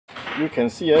you can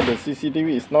see the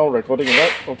CCTV is now recording,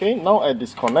 right? Okay, now I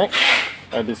disconnect,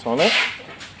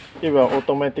 it will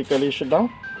automatically shut down.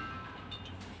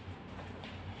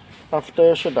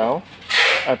 After shutdown,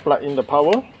 I plug in the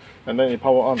power and then it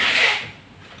power on.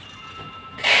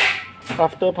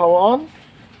 After power on,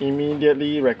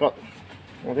 immediately record.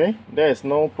 Okay, there is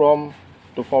no problem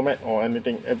to format or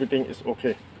anything, everything is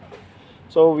okay.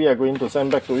 So we are going to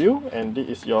send back to you, and this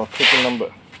is your tracking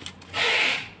number.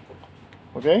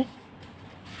 Okay,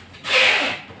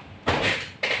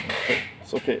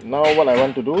 it's okay. Now what I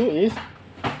want to do is,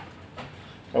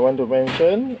 I want to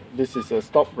mention this is a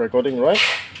stop recording, right?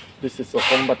 This is a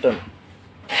home button.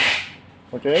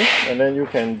 Okay, and then you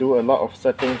can do a lot of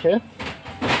setting here.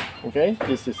 Okay,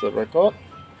 this is a record,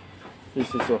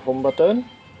 this is a home button,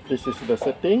 this is the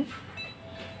setting.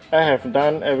 I have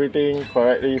done everything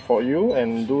correctly for you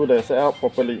and do the setup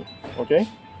properly. Okay,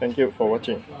 thank you for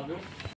watching.